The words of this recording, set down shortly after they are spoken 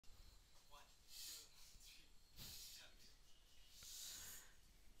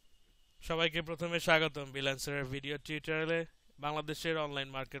সবাইকে প্রথমে স্বাগতম বিলান্সারের ভিডিও টিউটোরিয়ালে। বাংলাদেশের অনলাইন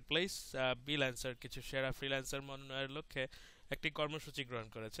মার্কেটপ্লেস বিলান্সার কিছু সেরা ফ্রিল্যান্সার মনোনয়নের লক্ষ্যে একটি কর্মসূচি গ্রহণ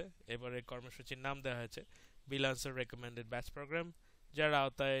করেছে। এবারে কর্মসূচির নাম দেওয়া হয়েছে বিলান্সার রেকমেন্ডেড ব্যাচ প্রোগ্রাম, যার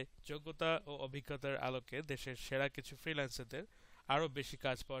আওতায় যোগ্যতা ও অভিজ্ঞতার আলোকে দেশের সেরা কিছু ফ্রিল্যান্সারদের আরও বেশি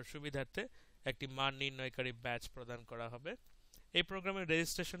কাজ পাওয়ার সুবিধার্থে একটি মান নির্ণয়কারী ব্যাচ প্রদান করা হবে। এই প্রোগ্রামের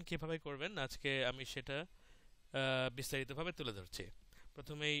রেজিস্ট্রেশন কিভাবে করবেন আজকে আমি সেটা বিস্তারিতভাবে তুলে ধরছি।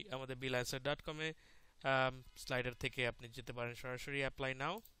 প্রথমেই আমাদের belancer.com-এ স্লাইডার থেকে আপনি যেতে পারেন সরাসরি অ্যাপ্লাই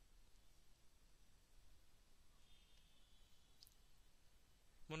নাও।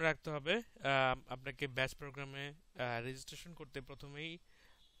 মনে রাখতে হবে আপনাকে ব্যাচ প্রোগ্রামে রেজিস্ট্রেশন করতে প্রথমেই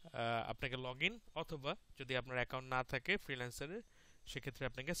আপনাকে লগ ইন অথবা যদি আপনার অ্যাকাউন্ট না থাকে ফ্রিল্যান্সারে সেক্ষেত্রে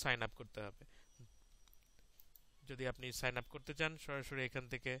আপনাকে সাইন আপ করতে হবে। যদি আপনি সাইন আপ করতে চান সরাসরি এখান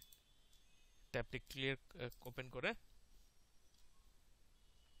থেকে ট্যাবটি ক্লিয়ার ওপেন করে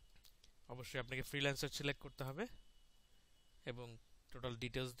অবশ্যই আপনাকে ফ্রিল্যান্সার সিলেক্ট করতে হবে এবং টোটাল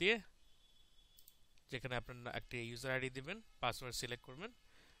ডিটেলস দিয়ে যেখানে আপনার একটি ইউজার আইডি দিবেন, পাসওয়ার্ড সিলেক্ট করবেন,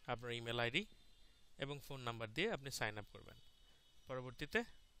 আপনার ইমেল আইডি এবং ফোন নাম্বার দিয়ে আপনি সাইন আপ করবেন। পরবর্তীতে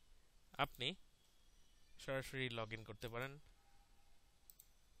আপনি সরাসরি লগ ইন করতে পারেন।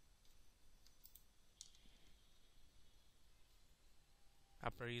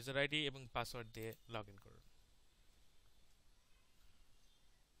 আপনার ইউজার আইডি এবং পাসওয়ার্ড দিয়ে লগ ইন করুন।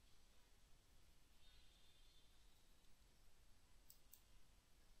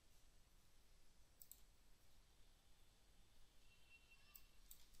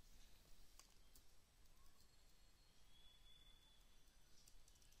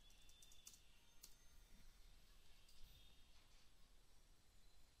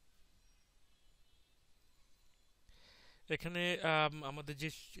 এখানে আমাদের যে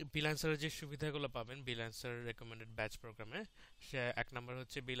বিলান্সারের যে সুবিধাগুলো পাবেন বিলান্সার রেকমেন্ডেড ব্যাচ প্রোগ্রামে, সে এক নাম্বার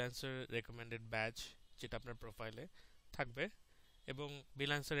হচ্ছে বিলান্সার রেকমেন্ডেড ব্যাচ, যেটা আপনার প্রোফাইলে থাকবে এবং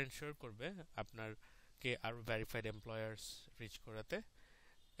বিলান্সার এনশিওর করবে আপনারকে আরও ভেরিফাইড এমপ্লয়ার্স রিচ করাতে।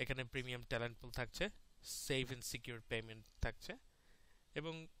 এখানে প্রিমিয়াম ট্যালেন্ট পুল থাকছে, সেফ এন্ড সিকিউর পেমেন্ট থাকছে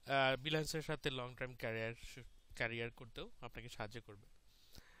এবং বিলান্সের সাথে লং টার্ম ক্যারিয়ার করতেও আপনাকে সাহায্য করবে।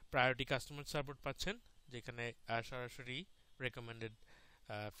 প্রায়োরিটি কাস্টমার সাপোর্ট পাচ্ছেন, যেখানে সরাসরি রেকমেন্ডেড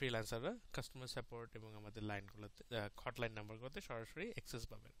ফ্রিল্যান্সাররা কাস্টমার সাপোর্ট এবং আমাদের লাইনগুলোতে হটলাইন নাম্বারগুলোতে সরাসরি অ্যাক্সেস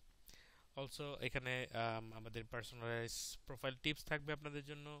পাবেন। অলসো এখানে আমাদের পার্সোনালাইজ প্রোফাইল টিপস থাকবে আপনাদের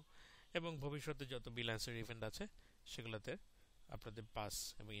জন্য এবং ভবিষ্যতে যত বিলান্সের ইভেন্ট আছে সেগুলোতে আপনাদের পাস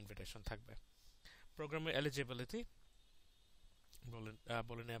এবং ইনভিটেশন থাকবে। প্রোগ্রামের এলিজিবিলিটি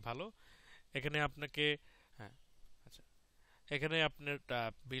বলে নেওয়া ভালো। এখানে আপনাকে আচ্ছা এখানে আপনার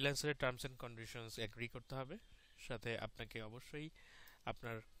বিলান্সারের টার্মস অ্যান্ড কন্ডিশনস এগ্রি করতে হবে, সাথে আপনাকে অবশ্যই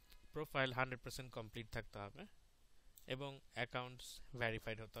আপনার প্রোফাইল 100% কমপ্লিট থাকতে হবে এবং অ্যাকাউন্টস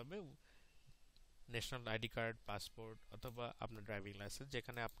ভেরিফাইড হতে হবে। ন্যাশনাল আইডি কার্ড, পাসপোর্ট অথবা আপনার ড্রাইভিং লাইসেন্স,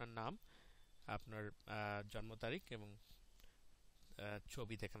 যেখানে আপনার নাম, আপনার জন্ম তারিখ এবং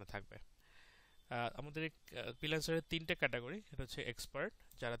ছবি এখানে থাকবে। আমাদের ফ্রিল্যান্সারের 3টে ক্যাটাগরি, এটা হচ্ছে এক্সপার্ট,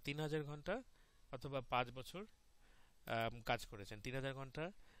 যারা 3000 ঘন্টা অথবা 5 বছর কাজ করেছেন। 3000 ঘন্টা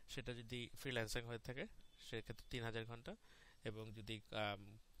সেটা যদি ফ্রিল্যান্সিং হয়ে থাকে সেক্ষেত্রে 3000 ঘন্টা, এবং যদি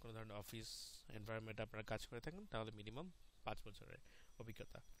কোনো ধরনের অফিস এনভায়রনমেন্টে আপনারা কাজ করে থাকেন তাহলে মিনিমাম 5 বছরের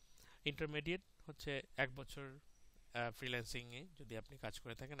অভিজ্ঞতা। ইন্টারমিডিয়েট হচ্ছে 1 বছর ফ্রিল্যান্সিংয়ে যদি আপনি কাজ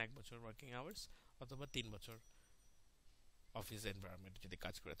করে থাকেন, 1 বছর ওয়ার্কিং আওয়ার্স অথবা 3 বছর অফিস এনভায়রনমেন্টে যদি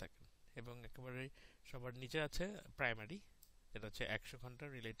কাজ করে থাকেন। এবং একেবারে সবার নিচে আছে প্রাইমারি, এটা হচ্ছে 100 ঘন্টা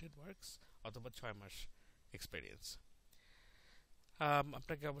রিলেটেড ওয়ার্কস অথবা 6 মাস এক্সপেরিয়েন্স।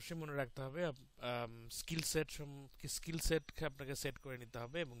 আপনাকে অবশ্যই মনে রাখতে হবে স্কিল সেট আপনাকে সেট করে নিতে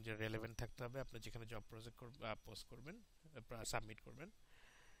হবে এবং যে রেলেভেন্ট থাকতে হবে। আপনি যেখানে জব প্রজেক্ট পোস্ট করবেন, সাবমিট করবেন।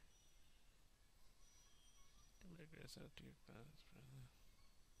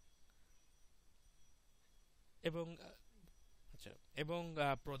 এবং এবং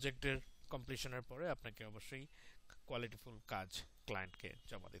প্রজেক্টের কমপ্লিশনের পরে আপনাকে অবশ্যই কোয়ালিটিফুল কাজ ক্লায়েন্টকে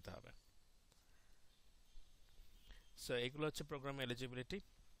জমা দিতে হবে। সো এগুলো হচ্ছে প্রোগ্রাম এলিজিবিলিটি।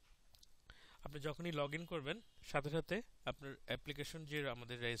 আপনি যখনই লগ ইন করবেন সাথে সাথে আপনার অ্যাপ্লিকেশন যে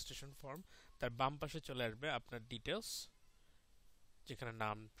আমাদের রেজিস্ট্রেশন ফর্ম, তার বাম পাশে চলে আসবে আপনার ডিটেলস, যেখানে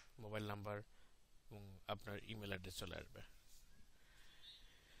নাম, মোবাইল নাম্বার এবং আপনার ইমেল অ্যাড্রেস চলে আসবে।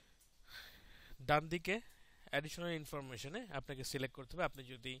 ডান দিকে অ্যাডিশনাল ইনফরমেশনে আপনাকে সিলেক্ট করতে হবে। আপনি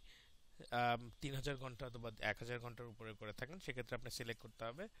যদি 3000 ঘন্টা অথবা 1000 ঘন্টার উপরে করে থাকেন সেক্ষেত্রে আপনি সিলেক্ট করতে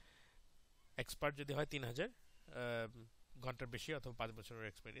হবে। এক্সপার্ট যদি হয় 3000 ঘন্টার বেশি অথবা 5 বছরের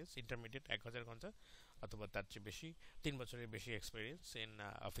এক্সপিরিয়েন্স। ইন্টারমিডিয়েট 1000 ঘন্টা অথবা তার চেয়ে বেশি, 3 বছরের বেশি এক্সপিরিয়েন্স ইন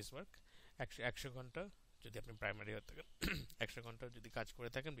অফিস ওয়ার্ক। 100 ঘন্টা যদি আপনি প্রাইমারি হয়ে থাকেন 100 ঘন্টা যদি কাজ করে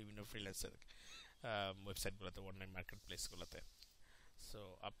থাকেন বিভিন্ন ফ্রিল্যান্সার ওয়েবসাইটগুলোতে, অনলাইন মার্কেট প্লেসগুলোতে। সো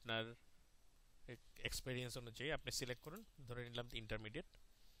আপনার এক্সপিরিয়েন্স অনুযায়ী আপনি সিলেক্ট করুন, ধরে নিলাম ইন্টারমিডিয়েট।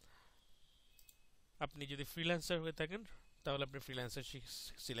 আপনি যদি ফ্রিল্যান্সার হয়ে থাকেন তাহলে আপনি ফ্রিল্যান্সার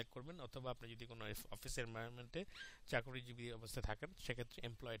সিলেক্ট করবেন, অথবা আপনি যদি কোনো অফিস এনভায়রনমেন্টে চাকরিজীবী অবস্থায় থাকেন সেক্ষেত্রে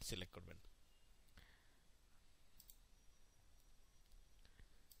এমপ্লয়েড সিলেক্ট করবেন।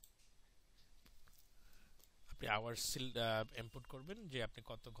 আপনি আওয়ার্স ইনপুট করবেন যে আপনি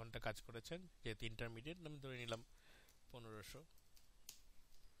কত ঘন্টা কাজ করেছেন, যেহেতু ইন্টারমিডিয়েট আমি ধরে নিলাম 1500।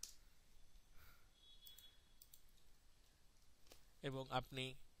 এবং আপনি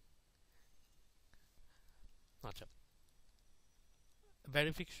আচ্ছা,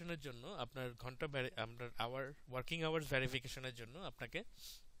 ভেরিফিকেশনের জন্য আপনার আপনার ওয়ার্কিং আওয়ার্স ভেরিফিকেশনের জন্য আপনাকে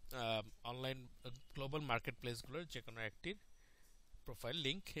অনলাইন গ্লোবাল মার্কেট প্লেসগুলোর যে কোনো একটির প্রোফাইল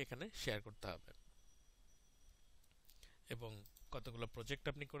লিংক এখানে শেয়ার করতে হবে, এবং কতগুলো প্রজেক্ট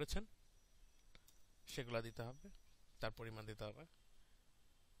আপনি করেছেন সেগুলো দিতে হবে, তার পরিমাণ দিতে হবে।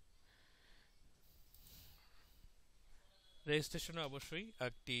 রেজিস্ট্রেশনে অবশ্যই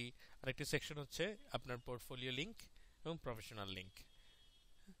আরেকটি সেকশন হচ্ছে আপনার পোর্টফোলিও লিংক এবং প্রফেশনাল লিংক,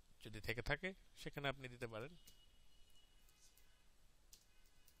 যদি থেকে থাকে সেখানে আপনি দিতে পারেন।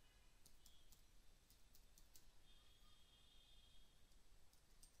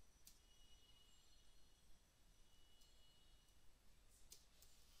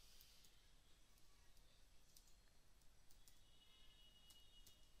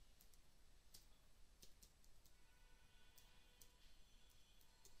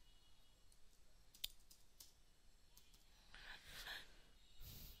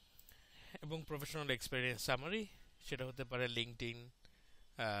 এবং প্রফেশনাল এক্সপিরিয়েন্স সামারি, সেটা হতে পারে লিঙ্কডইন,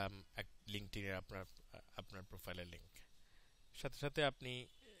 লিঙ্কডইনের আপনার প্রোফাইলের লিংক। সাথে সাথে আপনি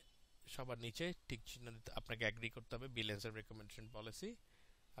সবার নিচে টিক চিহ্ন দিতে আপনাকে অ্যাগ্রি করতে হবে বিলেন্সার রেকমেন্ডেশন পলিসি।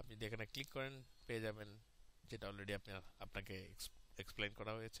 আপনি যদি এখানে ক্লিক করেন পেয়ে যাবেন যেটা অলরেডি আপনাকে এক্সপ্লেইন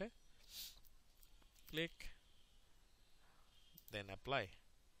করা হয়েছে। ক্লিক, দেন অ্যাপ্লাই।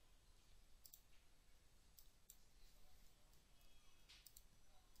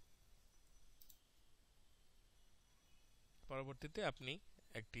 পরবর্তীতে আপনি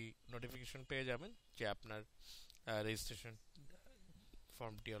একটি নোটিফিকেশন পেয়ে যাবেন যে আপনার রেজিস্ট্রেশন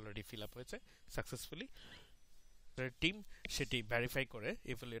ফর্মটি অলরেডি ফিল আপ হয়েছে সাকসেসফুলি। টিম সেটি ভেরিফাই করে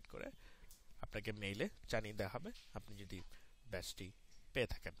ইভ্যালুয়েট করে আপনাকে মেইলে জানিয়ে দেওয়া হবে আপনি যদি ব্যাচটি পেয়ে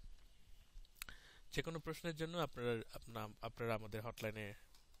থাকেন। যে কোনো প্রশ্নের জন্য আপনারা আমাদের হটলাইনে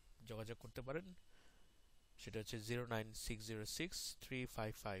যোগাযোগ করতে পারেন, সেটা হচ্ছে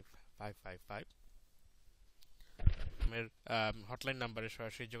 09606355555। আমার হটলাইন নাম্বারে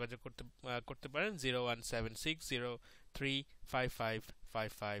সরাসরি যোগাযোগ করতে পারেন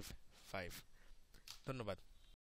 01760355555। ধন্যবাদ।